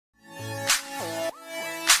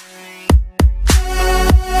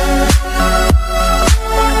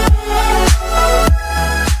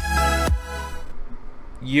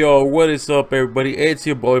Yo, what is up everybody? It's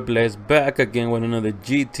your boy Bless back again with another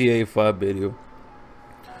GTA 5 video.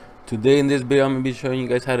 Today in this video I'm going to be showing you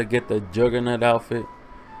guys how to get the Juggernaut outfit.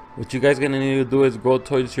 What you guys going to need to do is go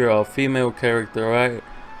towards your female character, right?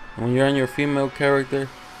 And when you're on your female character,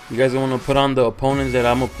 you guys want to put on the opponents that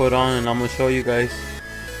I'm going to put on, and I'm going to show you guys.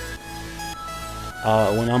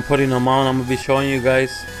 When I'm putting them on, I'm going to be showing you guys,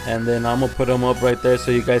 and then I'm going to put them up right there so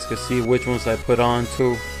you guys can see which ones I put on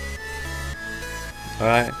too.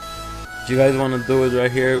 Alright, what you guys want to do is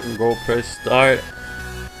right here, go press start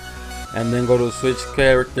and then go to switch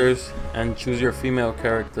characters and choose your female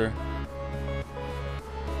character.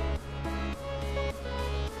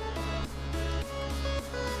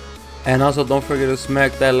 And also don't forget to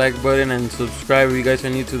smack that like button and subscribe if you guys are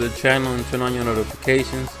new to the channel, and turn on your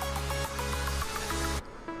notifications.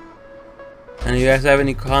 And if you guys have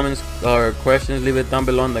any comments or questions, leave it down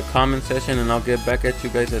below in the comment section and I'll get back at you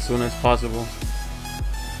guys as soon as possible.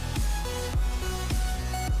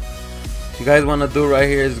 What you guys want to do right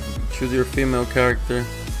here is choose your female character,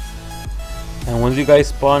 and once you guys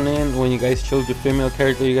spawn in, when you guys choose your female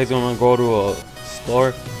character, you guys want to go to a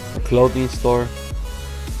store, a clothing store,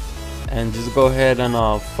 and just go ahead and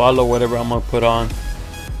follow whatever I'm gonna put on.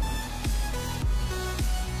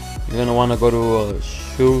 You're gonna want to go to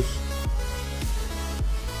shoes,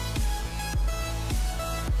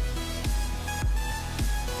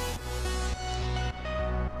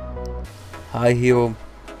 high heel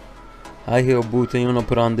boots, and you want to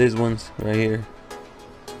put on these ones right here.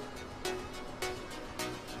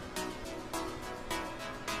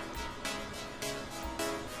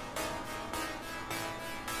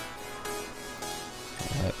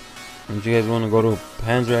 And you guys want to go to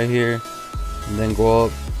pants right here, and then go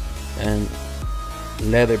up and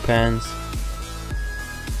leather pants.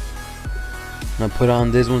 And I put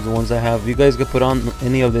on these ones, the ones I have. You guys can put on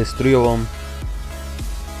any of these, 3 of them.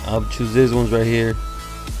 I'll choose these ones right here.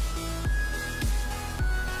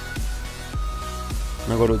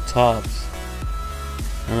 And I go to tops,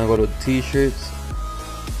 and I go to t-shirts,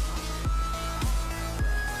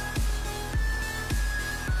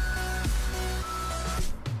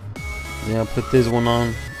 then I put this one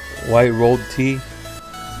on, white rolled tee,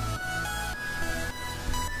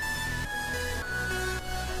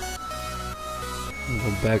 and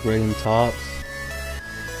go back right in tops,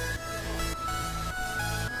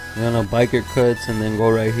 then a biker cuts, and then go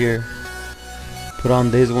right here, put on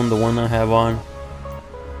this one, the one I have on.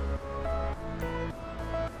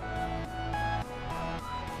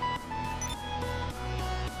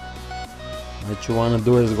 What you want to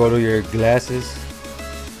do is go to your glasses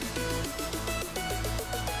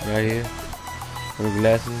right here. Go to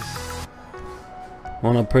glasses.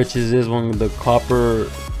 Want to purchase this one with the copper.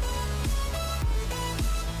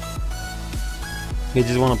 You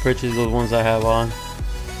just want to purchase those ones I have on,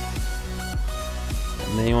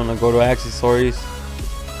 and then you want to go to accessories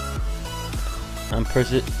and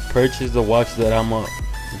purchase the watch that I'm gonna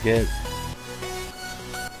get.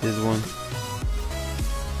 This one.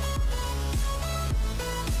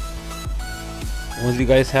 Once you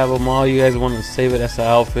guys have them all, you guys want to save it as an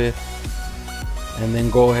outfit, and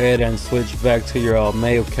then go ahead and switch back to your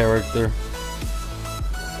male character.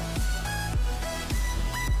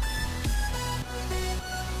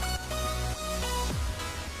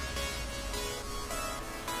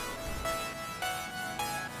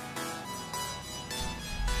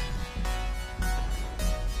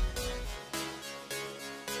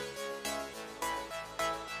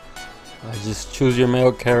 Just choose your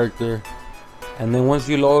male character. And then once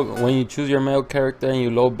you when you choose your male character and you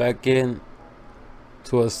load back in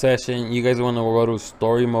to a session, you guys want to go to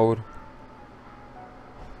story mode.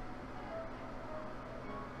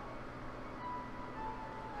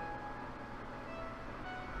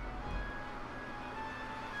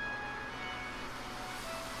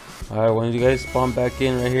 Alright, when you guys spawn back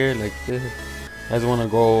in right here like this, you guys want to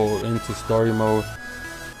go into story mode.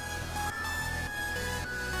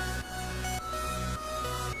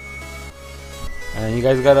 And you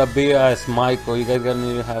guys gotta be as Michael. You guys gotta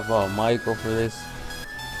need to have Michael for this.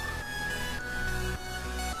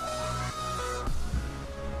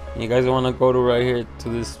 You guys want to go to right here to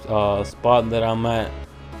this spot that I'm at.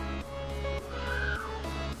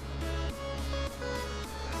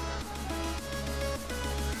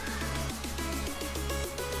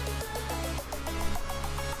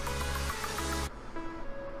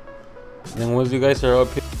 Then once you guys are up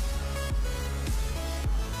here,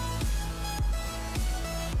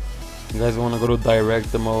 you guys want to go to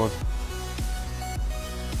director mode.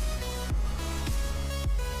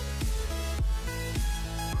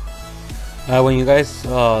 When you guys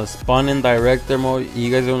spawn in director mode,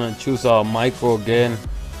 you guys want to choose Michael again,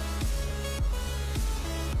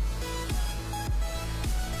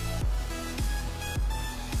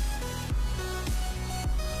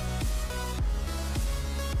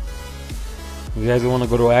 You guys want to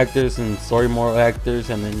go to actors and story mode actors,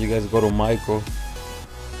 and then you guys go to Michael.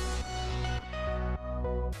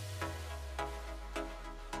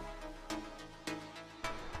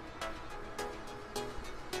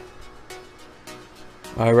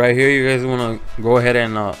 Alright, right here you guys want to go ahead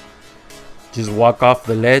and just walk off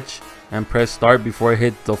the ledge and press start before it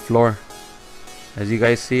hits the floor. As you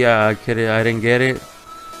guys see, I didn't get it.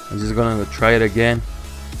 I'm just gonna try it again.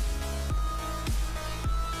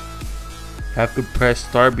 Have to press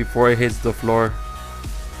start before it hits the floor.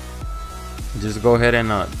 Just go ahead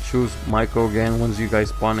and choose Michael again once you guys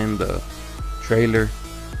spawn in the trailer,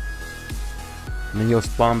 and then you'll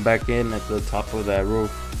spawn back in at the top of that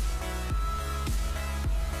roof.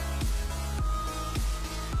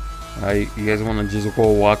 Alright, you guys want to just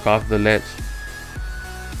go walk off the ledge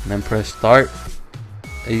and then press start.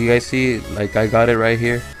 As you guys see, like I got it right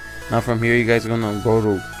here. Now from here you guys are gonna go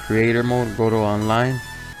to creator mode, go to online,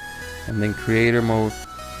 and then creator mode.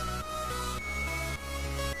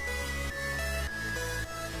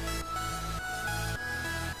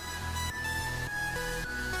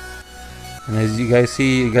 And as you guys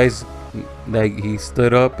see, you guys, like, he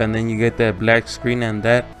stood up, and then you get that black screen, and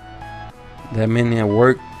that meant it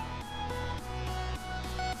worked.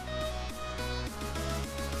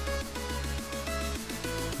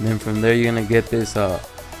 And then from there you're gonna get this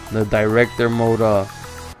the director mode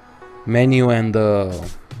menu and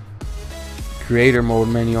the creator mode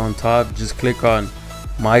menu on top. Just click on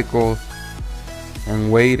Michael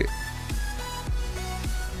and wait.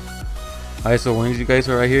 Alright, so once you guys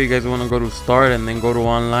are right here, you guys want to go to start and then go to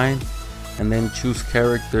online and then choose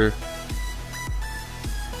character.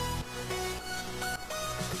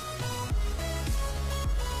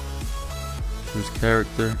 Choose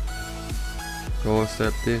character. Go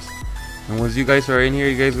accept this. And once you guys are in here,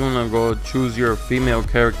 you guys want to go choose your female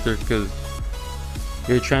character, because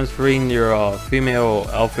you're transferring your female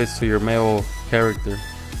outfits to your male character.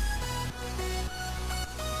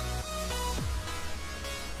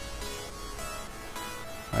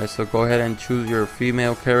 Alright, so go ahead and choose your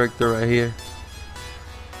female character right here.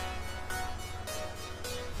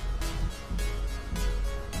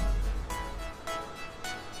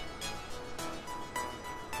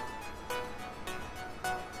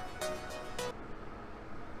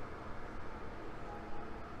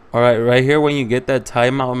 Alright, right here when you get that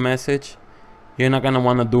timeout message, you're not going to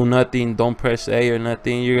want to do nothing. Don't press A or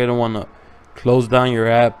nothing. You're going to want to close down your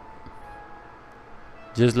app.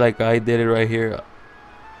 Just like I did it right here.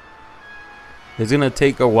 It's going to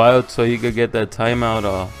take a while so you could get that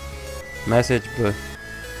timeout message, but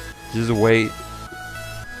just wait.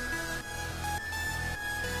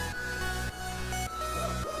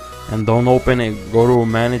 And don't open it. Go to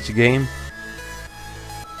manage game.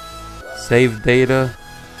 Save data.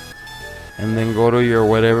 And then go to your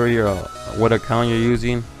whatever what account you're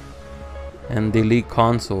using, and delete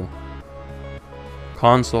console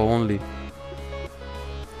only.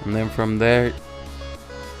 And then from there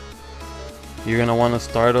you're gonna want to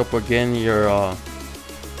start up again your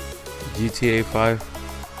GTA 5.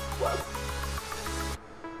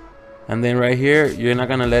 And then right here you're not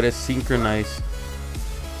gonna let it synchronize.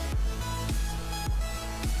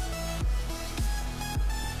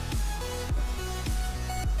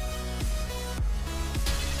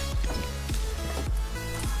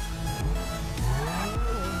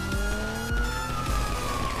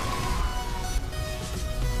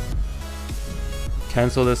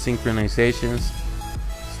 Cancel the synchronizations.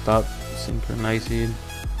 Stop synchronizing.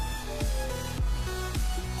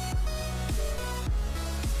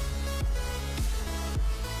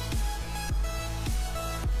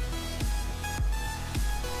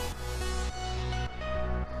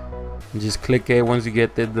 Just click A once you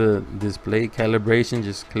get the display calibration.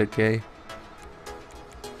 Just click A,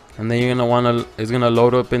 and then you're gonna wanna, it's gonna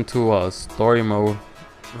load up into story mode,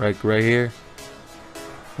 right here.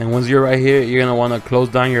 And once you're right here, you're gonna want to close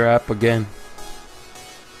down your app again.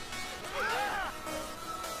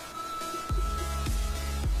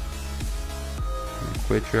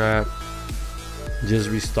 Quit your app. Just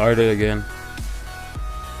restart it again.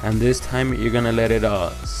 And this time you're gonna let it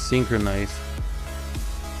synchronize.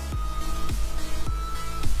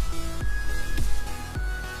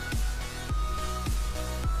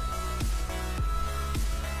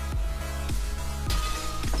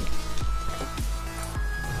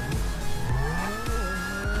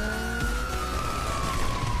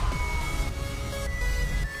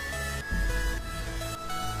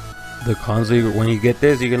 The console, when you get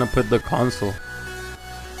this, you're gonna put the console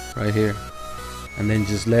right here, and then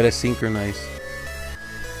just let it synchronize.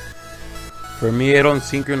 For me, it don't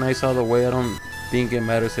synchronize all the way. I don't think it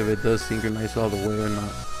matters if it does synchronize all the way or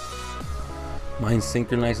not. Mine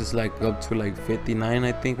synchronizes like up to like 59,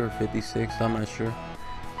 I think, or 56. I'm not sure.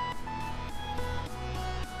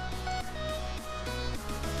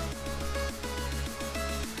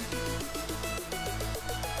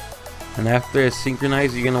 And after it's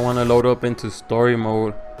synchronized, you're gonna want to load up into story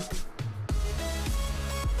mode.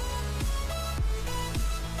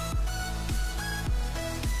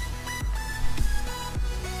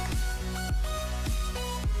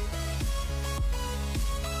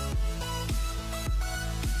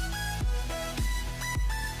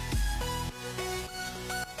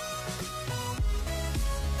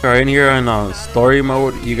 Right in here on story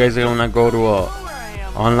mode, you guys are gonna go to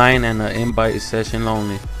online and invite session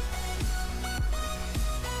only.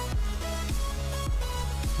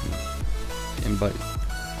 Invite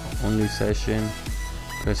only session,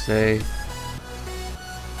 press A.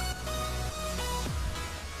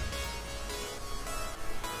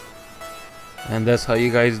 And that's how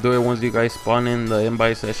you guys do it. Once you guys spawn in the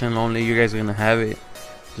invite session only, you guys are gonna have it.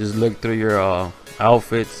 Just look through your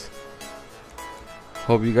outfits.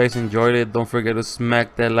 Hope you guys enjoyed it. Don't forget to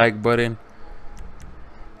smack that like button.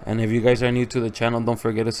 And if you guys are new to the channel, don't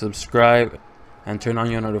forget to subscribe and turn on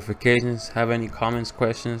your notifications. Have any comments,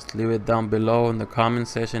 questions, leave it down below in the comment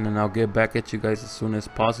section, and I'll get back at you guys as soon as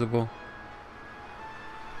possible.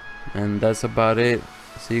 And that's about it.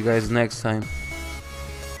 See you guys next time.